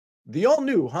The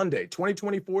all-new Hyundai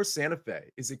 2024 Santa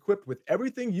Fe is equipped with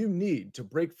everything you need to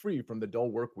break free from the dull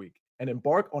work week and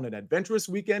embark on an adventurous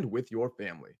weekend with your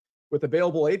family. With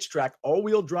available H-Track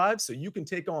all-wheel drive so you can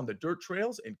take on the dirt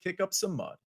trails and kick up some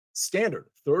mud. Standard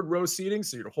third-row seating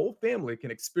so your whole family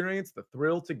can experience the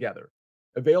thrill together.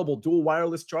 Available dual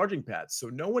wireless charging pads so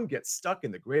no one gets stuck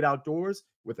in the great outdoors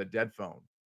with a dead phone.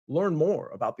 Learn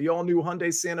more about the all-new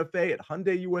Hyundai Santa Fe at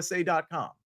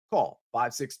HyundaiUSA.com. Call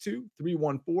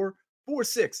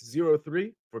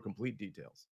 562-314-4603 for complete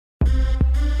details.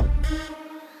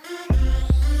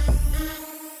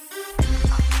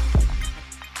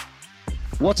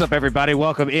 What's up, everybody?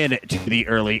 Welcome in to the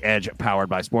Early Edge powered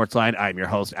by Sportsline. I'm your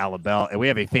host, Alan Bell, and we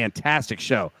have a fantastic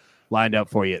show lined up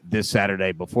for you this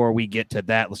Saturday. Before we get to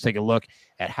that, let's take a look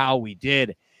at how we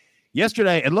did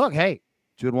yesterday. And look, hey,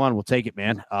 2-1, we'll take it,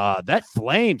 man. That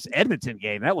Flames Edmonton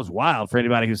game, that was wild for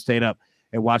anybody who stayed up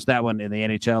and watched that one in the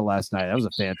NHL last night. That was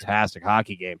a fantastic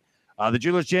hockey game. The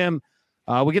Jewelers Gym,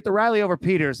 we get the Riley over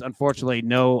Peters. Unfortunately,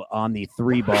 no on the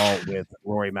 3-ball with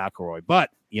Rory McIlroy. But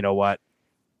you know what?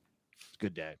 It's a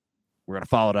good day. We're going to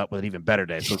follow it up with an even better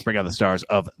day. So let's bring on the stars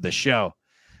of the show.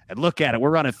 And look at it. We're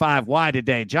running 5 wide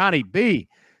today. Johnny B.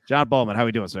 John Bowman, how are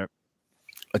we doing, sir?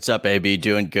 What's up, AB?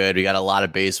 Doing good. We got a lot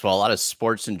of baseball, a lot of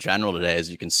sports in general today, as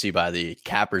you can see by the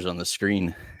cappers on the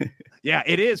screen. Yeah,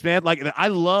 it is, man. Like, I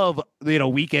love,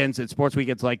 weekends and sports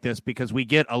weekends like this because we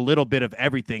get a little bit of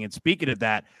everything. And speaking of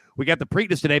that, we got the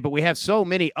Preakness today, but we have so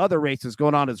many other races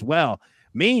going on as well.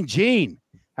 Mean Gene,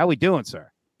 how we doing,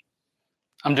 sir?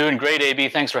 I'm doing great, AB.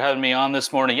 Thanks for having me on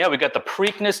this morning. Yeah, we got the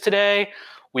Preakness today.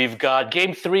 We've got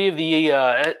Game 3 of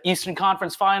the Eastern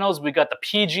Conference Finals. We got the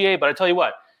PGA. But I tell you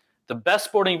what, the best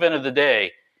sporting event of the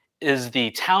day is the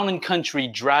Town & Country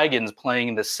Dragons playing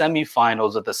in the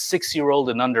semifinals of the 6-year-old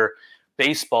and under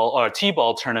baseball or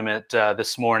T-ball tournament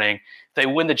this morning. If they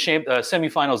win the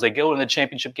semifinals, they go in the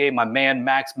championship game. My man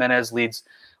Max Menez leads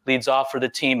off for the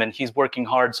team, and he's working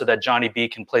hard so that Johnny B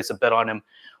can place a bet on him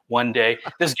one day.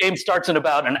 This game starts in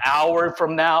about an hour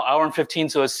from now, hour and 15.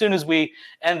 So as soon as we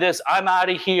end this, I'm out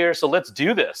of here. So let's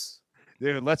do this.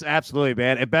 Dude, let's absolutely,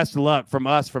 man. And best of luck from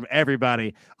us, from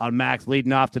everybody on Max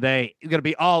leading off today. He's going to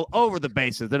be all over the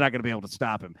bases. They're not going to be able to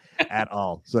stop him at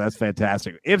all. So that's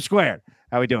fantastic. M Squared,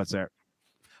 how we doing, sir?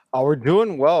 We're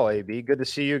doing well, AB. Good to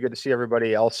see you. Good to see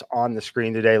everybody else on the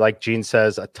screen today. Like Gene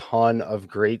says, a ton of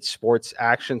great sports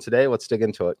action today. Let's dig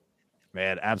into it.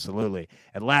 Man, absolutely.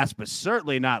 And last but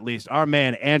certainly not least, our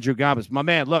man, Andrew Gomez. My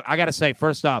man, look, I got to say,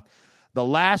 first off, the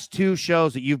last 2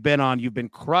 shows that you've been on, you've been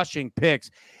crushing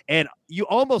picks, and you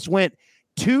almost went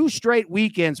 2 straight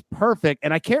weekends perfect.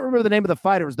 And I can't remember the name of the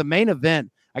fighter. It was the main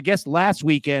event, I guess, last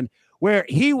weekend, where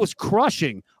he was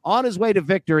crushing on his way to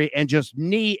victory and just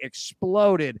knee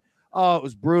exploded. Oh, it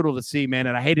was brutal to see, man,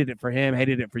 and I hated it for him,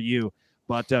 hated it for you.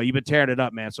 But you've been tearing it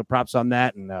up, man, so props on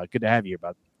that, and good to have you here,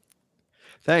 bud.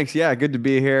 Thanks. Yeah, good to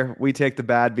be here. We take the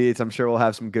bad beats. I'm sure we'll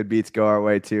have some good beats go our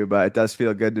way too, but it does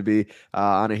feel good to be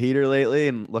on a heater lately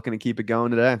and looking to keep it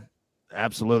going today.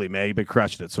 Absolutely, man. You've been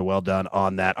crushing it, so well done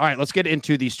on that. All right, let's get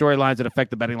into the storylines that affect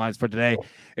the betting lines for today.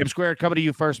 M Squared, coming to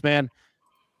you first, man.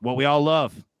 What we all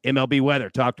love, MLB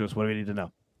weather. Talk to us. What do we need to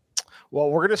know? Well,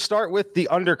 we're going to start with the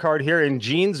undercard here in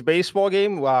Gene's baseball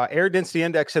game. Air density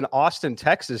index in Austin,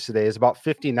 Texas today is about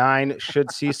 59.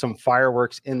 Should see some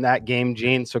fireworks in that game,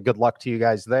 Gene. So good luck to you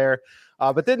guys there.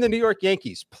 But then the New York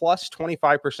Yankees, plus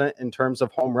 25% in terms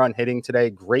of home run hitting today.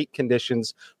 Great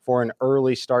conditions for an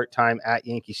early start time at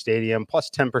Yankee Stadium, plus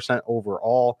 10%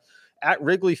 overall. At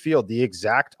Wrigley Field, the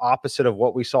exact opposite of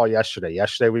what we saw yesterday.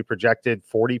 Yesterday, we projected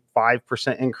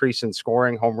 45% increase in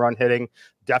scoring, home run hitting.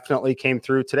 Definitely came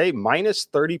through today. Minus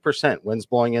 30%. Winds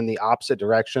blowing in the opposite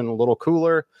direction. A little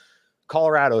cooler.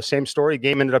 Colorado, same story.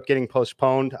 Game ended up getting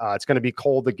postponed. It's going to be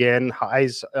cold again.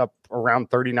 Highs up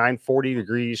around 39, 40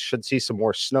 degrees. Should see some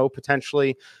more snow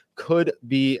potentially. Could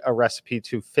be a recipe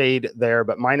to fade there,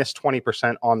 but minus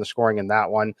 20% on the scoring in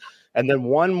that one. And then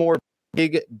one more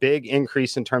big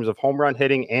increase in terms of home run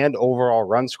hitting and overall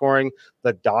run scoring.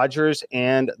 The Dodgers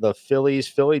and the Phillies.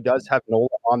 Philly does have Nola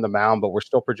on the mound, but we're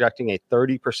still projecting a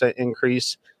 30%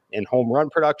 increase in home run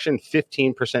production,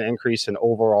 15% increase in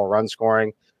overall run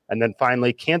scoring. And then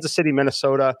finally, Kansas City,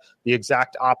 Minnesota, the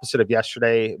exact opposite of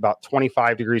yesterday, about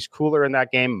 25 degrees cooler in that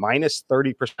game, minus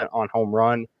 30% on home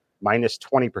run, minus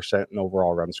 20% in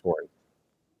overall run scoring.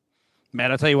 Man,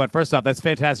 I'll tell you what, first off, that's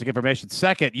fantastic information.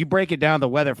 Second, you break it down the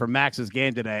weather for Max's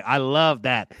game today. I love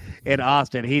that in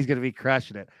Austin. He's going to be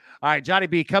crushing it. All right, Johnny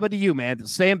B, coming to you, man.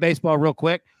 Stay in baseball real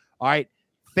quick. All right,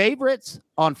 favorites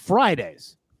on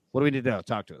Fridays. What do we need to know?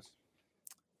 Talk to us.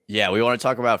 Yeah, we want to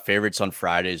talk about favorites on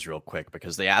Fridays real quick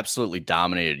because they absolutely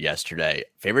dominated yesterday.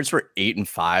 Favorites were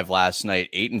 8-5 last night,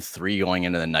 8-3 going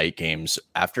into the night games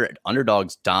after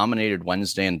underdogs dominated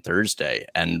Wednesday and Thursday.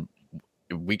 And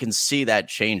we can see that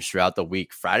change throughout the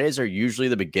week. Fridays are usually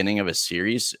the beginning of a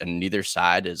series, and neither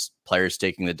side is players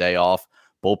taking the day off.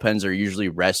 Bullpens are usually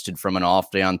rested from an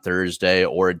off day on Thursday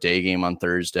or a day game on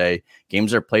Thursday.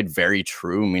 Games are played very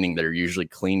true, meaning they're usually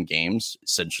clean games,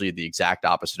 essentially the exact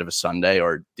opposite of a Sunday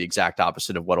or the exact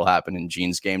opposite of what will happen in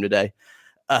Gene's game today.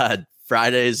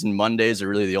 Fridays and Mondays are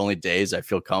really the only days I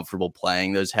feel comfortable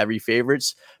playing those heavy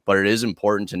favorites, but it is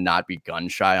important to not be gun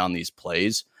shy on these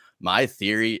plays. My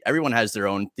theory, everyone has their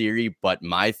own theory, but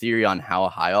my theory on how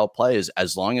high I'll play is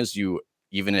as long as you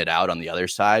even it out on the other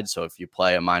side. So if you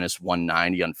play a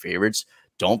 -190 on favorites,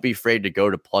 don't be afraid to go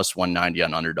to +190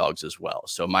 on underdogs as well.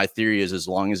 So my theory is as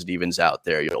long as it evens out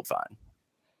there, you'll find.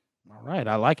 All right.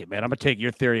 I like it, man. I'm going to take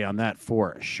your theory on that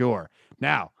for sure.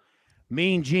 Now,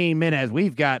 Mean Gene Minez,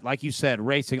 we've got, like you said,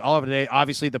 racing all over today.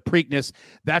 Obviously, the Preakness,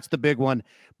 that's the big one.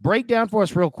 Break down for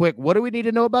us real quick. What do we need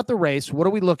to know about the race? What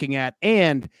are we looking at?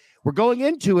 And we're going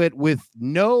into it with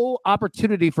no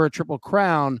opportunity for a Triple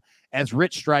Crown, as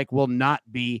Rich Strike will not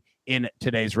be in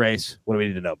today's race. What do we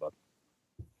need to know about?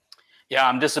 Yeah,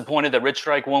 I'm disappointed that Rich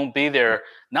Strike won't be there.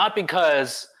 Not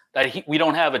because we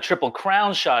don't have a Triple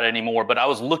Crown shot anymore, but I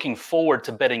was looking forward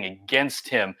to betting against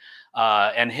him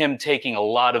and him taking a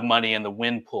lot of money in the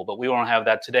win pool, but we won't have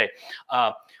that today.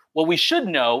 What we should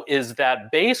know is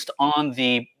that based on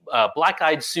the Black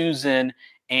Eyed Susan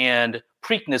and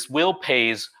Preakness will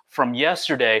pays from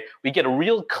yesterday, we get a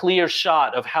real clear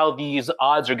shot of how these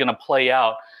odds are going to play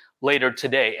out later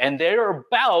today. And they're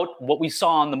about what we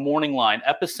saw on the morning line.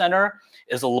 Epicenter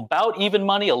is about even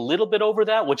money, a little bit over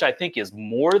that, which I think is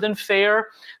more than fair.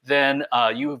 Then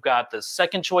you've got the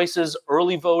second choices,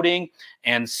 early voting,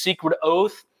 and Secret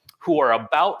Oath, who are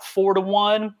about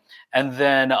 4-1. And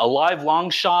then a live long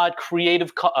shot,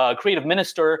 creative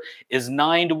minister is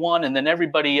 9-1. And then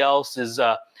everybody else is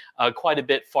quite a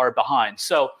bit far behind.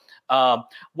 So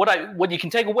what you can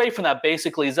take away from that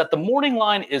basically is that the morning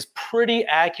line is pretty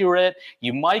accurate.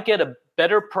 You might get a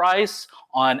better price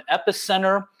on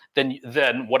Epicenter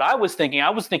than what I was thinking. I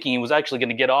was thinking he was actually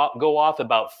going to go off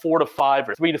about 4-5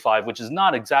 or 3-5, which is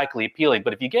not exactly appealing.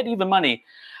 But if you get even money,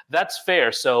 that's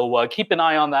fair. So keep an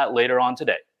eye on that later on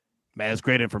today. Man, it's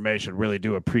great information. Really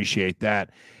do appreciate that.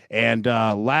 And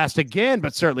last again,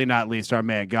 but certainly not least, our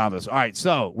man Gambas. All right,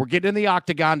 so we're getting in the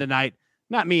octagon tonight.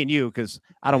 Not me and you, because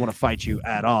I don't want to fight you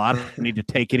at all. I don't need to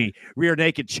take any rear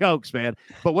naked chokes, man.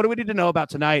 But what do we need to know about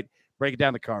tonight? Break it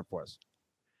down the card for us.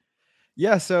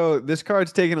 Yeah, so this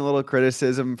card's taking a little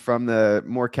criticism from the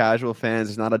more casual fans.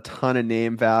 There's not a ton of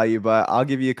name value, but I'll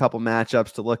give you a couple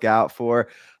matchups to look out for.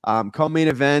 Co-main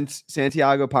event,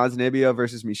 Santiago Ponzinibbio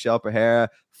versus Michel Pereira.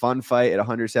 Fun fight at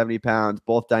 170 pounds,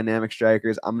 both dynamic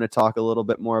strikers. I'm going to talk a little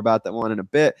bit more about that one in a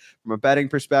bit from a betting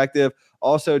perspective.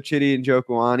 Also, Chidi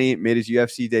Njokuani made his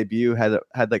UFC debut, had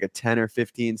like a 10 or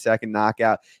 15 second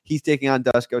knockout. He's taking on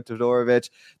Dusko Todorovic.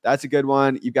 That's a good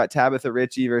one. You've got Tabitha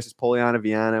Ricci versus Poliana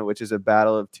Viana, which is a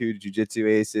battle of two jiu-jitsu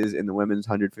aces in the women's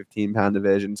 115 pound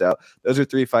division. So those are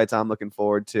three fights I'm looking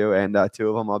forward to, and two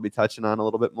of them I'll be touching on a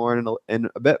little bit more in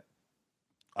a bit.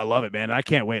 I love it, man. I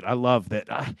can't wait. I love that.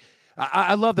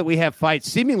 I love that we have fights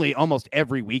seemingly almost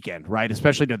every weekend, right?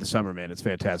 Especially during the summer, man. It's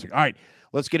fantastic. All right,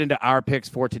 let's get into our picks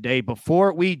for today.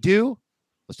 Before we do,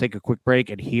 let's take a quick break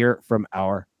and hear from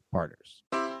our partners.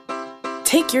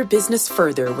 Take your business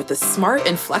further with the smart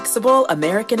and flexible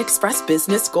American Express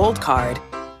Business Gold Card.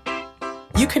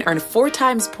 You can earn 4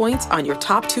 times points on your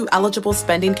top 2 eligible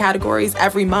spending categories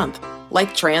every month,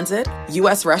 like transit,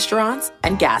 U.S. restaurants,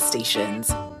 and gas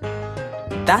stations.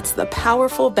 That's the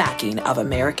powerful backing of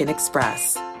American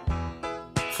Express.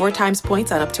 4 times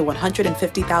points on up to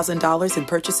 $150,000 in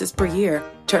purchases per year.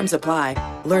 Terms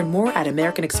apply. Learn more at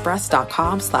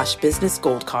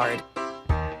americanexpress.com/businessgoldcard.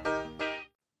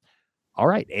 All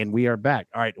right, and we are back.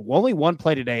 All right, only one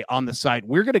play today on the site.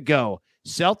 We're going to go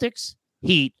Celtics,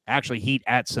 Heat, actually Heat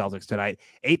at Celtics tonight,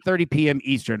 8:30 p.m.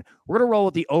 Eastern. We're going to roll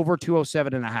with the over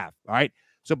 207.5. All right,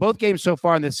 so both games so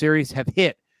far in this series have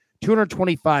hit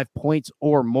 225 points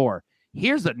or more.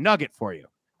 Here's a nugget for you.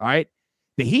 All right.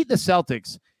 The Heat and the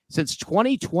Celtics since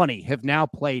 2020 have now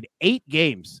played 8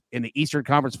 games in the Eastern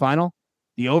Conference Final.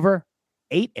 The over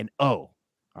 8-0. All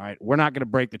right. We're not going to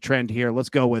break the trend here. Let's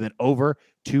go with an over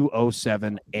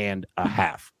 207.5.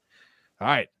 All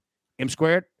right. M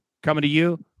Squared coming to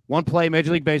you. One play,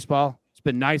 Major League Baseball. It's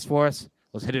been nice for us.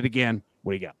 Let's hit it again.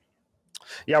 What do you got?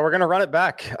 Yeah, we're going to run it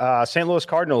back. St. Louis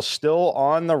Cardinals still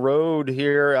on the road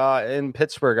here in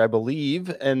Pittsburgh, I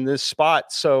believe, in this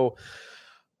spot. So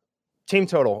Team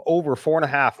total over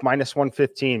 4.5 minus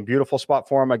 115. Beautiful spot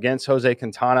for him against Jose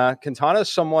Quintana. Quintana is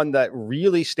someone that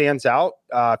really stands out.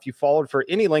 If you followed for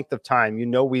any length of time, you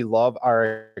know we love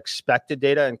our expected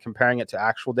data and comparing it to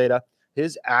actual data.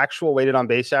 His actual weighted on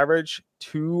base average,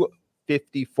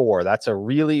 254. That's a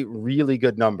really, really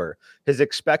good number. His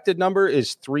expected number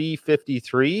is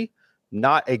 353.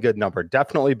 Not a good number.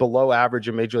 Definitely below average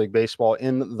in Major League Baseball,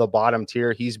 in the bottom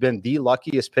tier. He's been the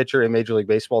luckiest pitcher in Major League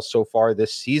Baseball so far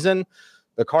this season.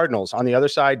 The Cardinals, on the other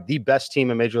side, the best team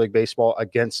in Major League Baseball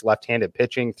against left-handed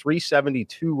pitching.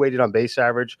 372 weighted on base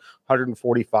average,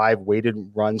 145 weighted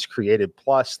runs created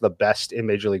plus, the best in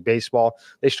Major League Baseball.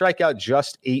 They strike out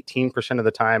just 18% of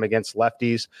the time against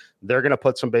lefties. They're going to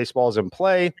put some baseballs in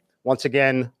play. Once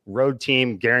again, road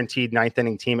team, guaranteed ninth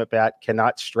inning team at bat.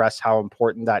 Cannot stress how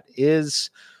important that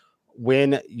is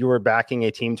when you are backing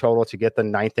a team total to get the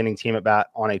ninth inning team at bat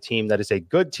on a team that is a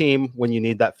good team when you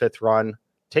need that fifth run.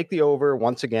 Take the over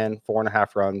once again,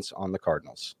 4.5 runs on the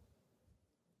Cardinals.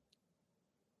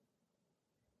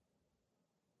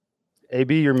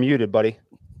 AB, you're muted, buddy.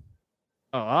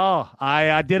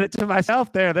 I did it to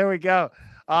myself there. There we go.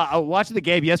 I was watching the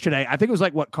game yesterday. I think it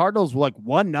was Cardinals were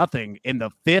 1-0 in the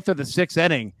 5th or the 6th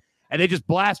inning, and they just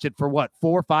blasted for 4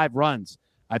 or 5 runs,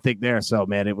 I think there. So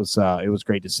man, it was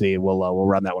great to see. We'll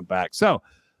run that one back. So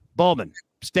Bowman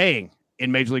staying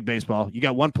in Major League Baseball. You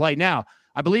got one play now.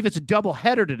 I believe it's a double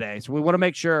header today, so we want to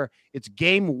make sure it's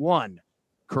game 1,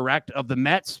 correct, of the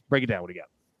Mets. Break it down. What do you got?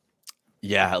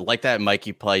 Yeah, I like that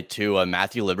Mikey play too.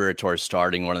 Matthew Liberatore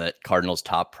starting, one of the Cardinals'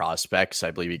 top prospects.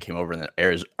 I believe he came over in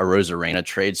the Arozarena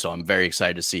trade, so I'm very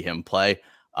excited to see him play.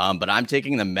 But I'm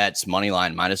taking the Mets money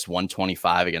line minus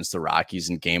 125 against the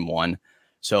Rockies in game 1.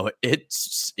 So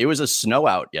it was a snow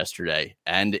out yesterday,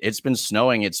 and it's been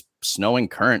snowing. It's snowing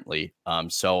currently.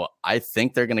 So I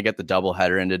think they're going to get the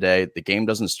doubleheader in today. The game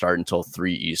doesn't start until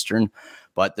 3 Eastern,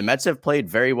 but the Mets have played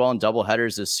very well in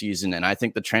doubleheaders this season, and I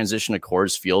think the transition to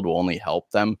Coors Field will only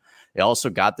help them. They also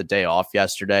got the day off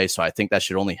yesterday, so I think that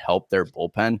should only help their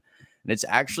bullpen. And it's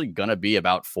actually going to be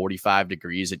about 45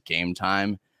 degrees at game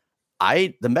time.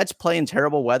 The Mets play in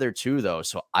terrible weather too, though,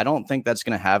 so I don't think that's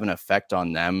going to have an effect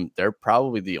on them. They're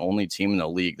probably the only team in the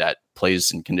league that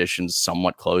plays in conditions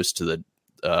somewhat close to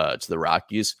the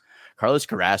Rockies. Carlos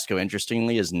Carrasco,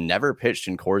 interestingly, has never pitched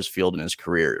in Coors Field in his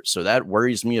career, so that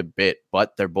worries me a bit,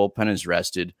 but their bullpen is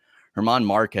rested. German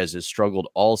Marquez has struggled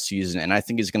all season, and I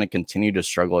think he's going to continue to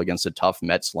struggle against a tough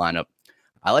Mets lineup.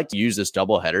 I like to use this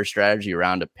doubleheader strategy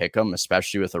around to pick them,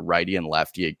 especially with a righty and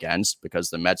lefty against, because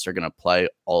the Mets are going to play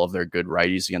all of their good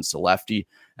righties against the lefty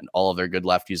and all of their good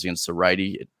lefties against the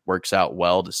righty. It works out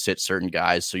well to sit certain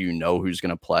guys so you know who's going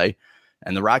to play.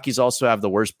 And the Rockies also have the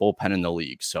worst bullpen in the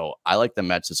league. So I like the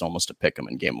Mets as almost a pick 'em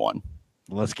in game 1.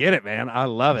 Let's get it, man. I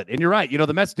love it. And you're right.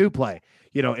 The Mets do play,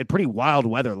 in pretty wild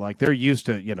weather. Like they're used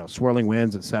to, swirling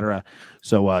winds, etc.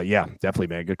 So, yeah, definitely,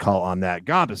 man. Good call on that.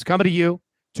 Gombas, coming to you.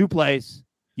 2 plays.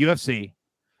 UFC.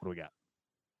 What do we got?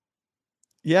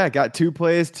 Yeah, got 2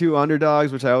 plays, 2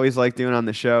 underdogs, which I always like doing on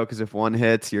the show because if 1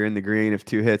 hits, you're in the green. If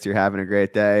 2 hits, you're having a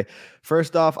great day.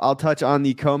 First off, I'll touch on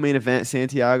the co-main event,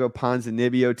 Santiago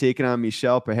Ponzinibbio taking on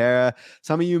Michel Pereira.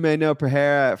 Some of you may know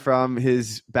Pereira from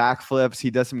his backflips. He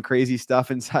does some crazy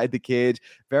stuff inside the cage.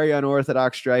 Very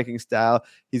unorthodox striking style.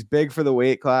 He's big for the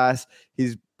weight class.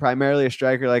 He's primarily a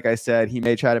striker, like I said. He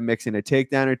may try to mix in a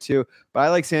takedown or 2, but I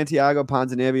like Santiago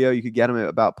Ponzinibbio. You could get him at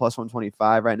about plus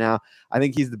 125 right now. I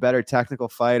think he's the better technical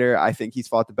fighter. I think he's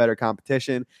fought the better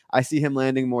competition. I see him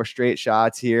landing more straight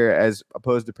shots here as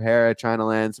opposed to Pereira trying to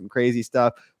land some crazy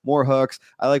stuff, more hooks.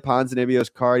 I like Ponzinibbio's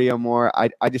cardio more.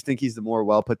 I just think he's the more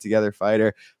well put together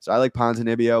fighter. So I like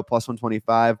Ponzinibbio plus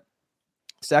 125.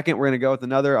 Second, we're going to go with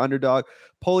another underdog,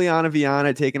 Poliana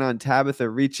Viana taking on Tabitha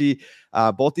Ricci.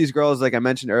 Both these girls, like I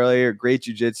mentioned earlier, great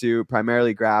jiu-jitsu,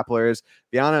 primarily grapplers.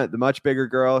 Viana, the much bigger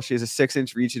girl, she has a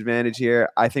 6-inch reach advantage here.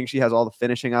 I think she has all the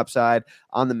finishing upside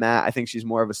on the mat. I think she's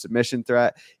more of a submission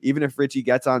threat. Even if Ricci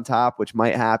gets on top, which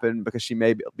might happen because she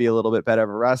may be a little bit better of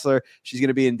a wrestler, she's going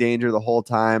to be in danger the whole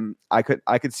time. I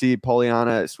could see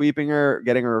Poliana sweeping her,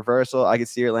 getting a reversal. I could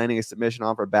see her landing a submission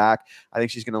off her back. I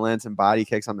think she's going to land some body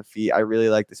kicks on the feet. I really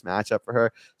like this matchup for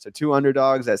her. So 2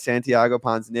 underdogs at Santiago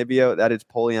Ponzinibbio. That is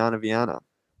Poliana Viana.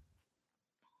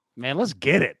 Man, let's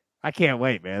get it. I can't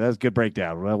wait, man. That was a good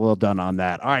breakdown. Well done on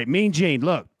that. All right, Mean Gene,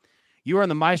 look, you are in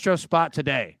the maestro spot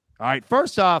today. All right,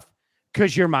 first off,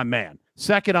 because you're my man.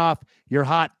 Second off, you're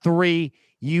hot. 3,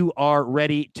 you are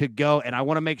ready to go. And I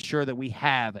want to make sure that we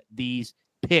have these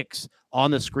picks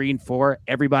on the screen for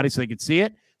everybody so they can see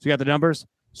it. So you got the numbers.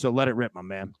 So let it rip, my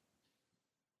man.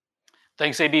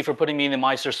 Thanks, AB, for putting me in the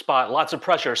Meister spot. Lots of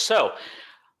pressure. So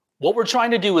What we're trying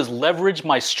to do is leverage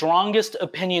my strongest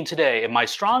opinion today. And my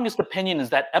strongest opinion is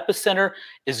that Epicenter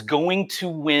is going to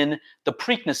win the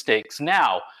Preakness Stakes.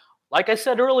 Now, like I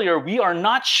said earlier, we are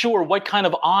not sure what kind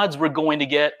of odds we're going to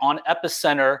get on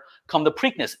Epicenter come the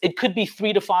Preakness. It could be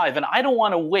 3 to 5, and I don't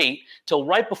want to wait till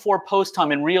right before post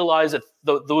time and realize that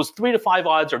those 3 to 5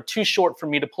 odds are too short for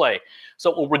me to play.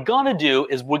 So what we're going to do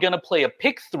is we're going to play a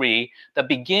pick 3 that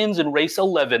begins in race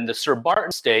 11, the Sir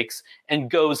Barton Stakes, and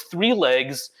goes 3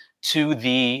 legs to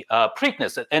the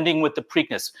Preakness, ending with the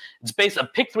Preakness. It's a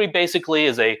pick 3 basically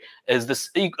is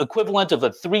this equivalent of a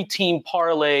 3-team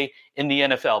parlay in the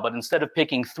NFL, but instead of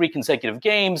picking 3 consecutive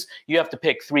games, you have to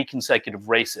pick 3 consecutive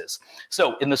races.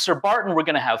 So in the Sir Barton, we're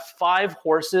going to have 5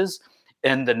 horses.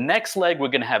 In the next leg, we're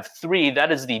going to have 3.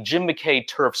 That is the Jim McKay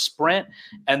Turf Sprint.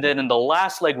 And then in the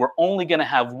last leg, we're only going to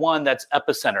have 1. That's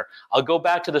Epicenter. I'll go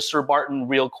back to the Sir Barton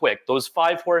real quick. Those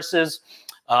 5 horses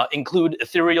include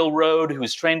Ethereal Road,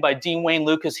 who's trained by Dean Wayne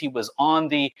Lucas. He was on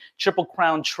the Triple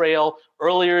Crown Trail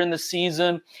earlier in the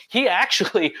season. He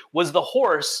actually was the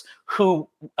horse who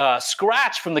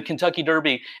scratched from the Kentucky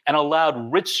Derby and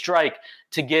allowed Rich Strike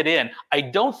to get in. I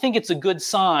don't think it's a good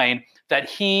sign that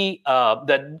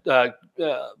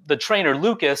the trainer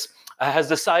Lucas has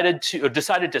decided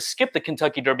to skip the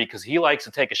Kentucky Derby because he likes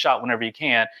to take a shot whenever he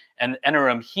can and enter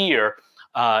him here.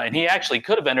 And he actually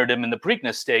could have entered him in the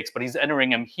Preakness Stakes, but he's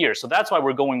entering him here. So that's why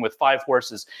we're going with 5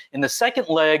 horses. In the second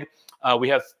leg, we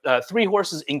have 3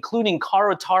 horses, including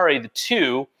Karatari, the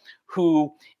 2,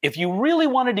 who, if you really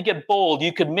wanted to get bold,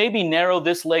 you could maybe narrow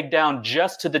this leg down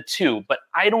just to the 2. But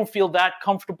I don't feel that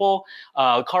comfortable.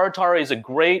 Karatari is a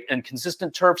great and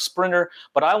consistent turf sprinter,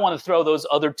 but I want to throw those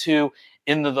other 2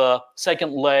 into the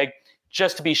second leg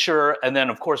just to be sure. And then,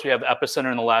 of course, we have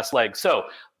Epicenter in the last leg. So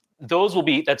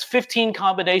that's 15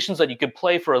 combinations that you could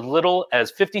play for as little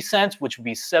as 50 cents, which would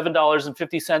be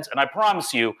 $7.50. And I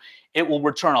promise you, it will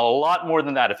return a lot more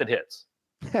than that if it hits.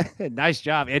 Nice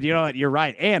job. And you know what? You're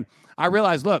right. And I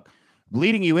realized, look,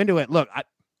 leading you into it, look,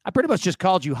 I pretty much just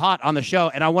called you hot on the show,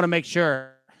 and I want to make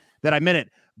sure that I meant it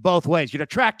both ways. You're an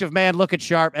attractive man, looking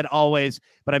sharp, and always,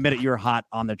 but I meant it, you're hot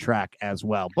on the track as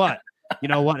well. But you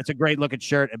know what? It's a great looking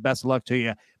shirt, and best of luck to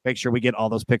you. Make sure we get all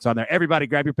those picks on there. Everybody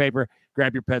grab your paper,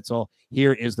 grab your pencil.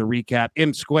 Here is the recap.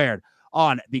 M squared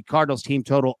on the Cardinals team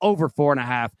total over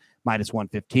 4.5, minus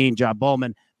 115. John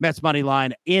Bowman, Mets money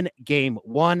line in game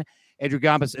 1. Andrew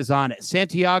Gambas is on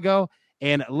Santiago.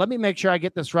 And let me make sure I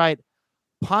get this right.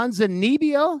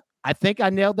 Ponzinibbio, I think I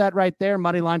nailed that right there.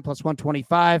 Money line plus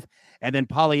 125. And then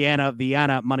Pollyanna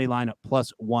Viana, money line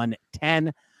plus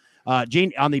 110.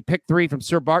 Gene, on the pick 3 from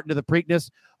Sir Barton to the Preakness,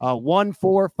 1,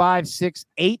 4, 5, 6,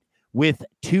 8 with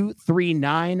 2, 3,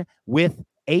 9 with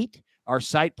 8. Our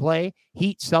site play,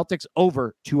 Heat Celtics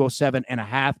over 207.5.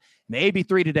 And the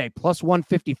AB3 today, plus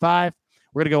 155.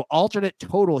 We're going to go alternate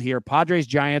total here. Padres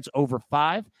Giants over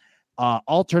 5.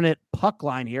 Alternate puck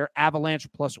line here. Avalanche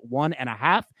plus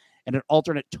 1.5. And an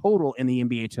alternate total in the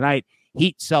NBA tonight.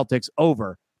 Heat Celtics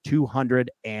over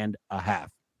 200.5.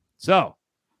 So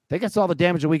I think that's all the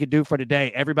damage that we could do for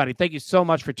today. Everybody, thank you so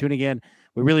much for tuning in.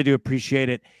 We really do appreciate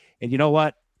it. And you know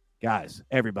what? Guys,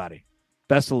 everybody,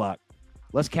 best of luck.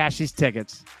 Let's cash these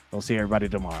tickets. We'll see everybody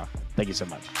tomorrow. Thank you so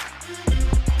much.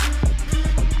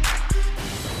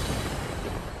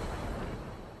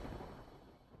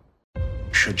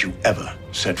 Should you ever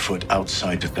set foot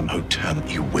outside of the hotel,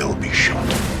 you will be shot.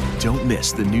 Don't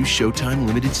miss the new Showtime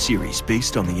limited series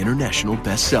based on the international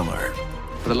bestseller.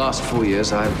 For the last 4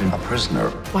 years, I've been a prisoner.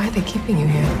 Why are they keeping you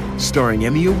here? Starring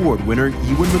Emmy Award winner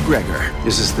Ewan McGregor.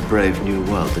 This is the brave new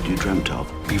world that you dreamt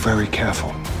of. Be very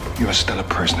careful. You are still a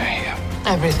prisoner here.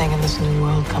 Everything in this new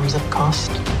world comes at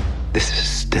cost. This is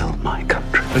still my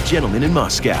country. A Gentleman in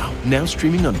Moscow, now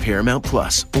streaming on Paramount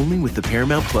Plus, only with the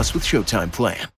Paramount Plus with Showtime plan.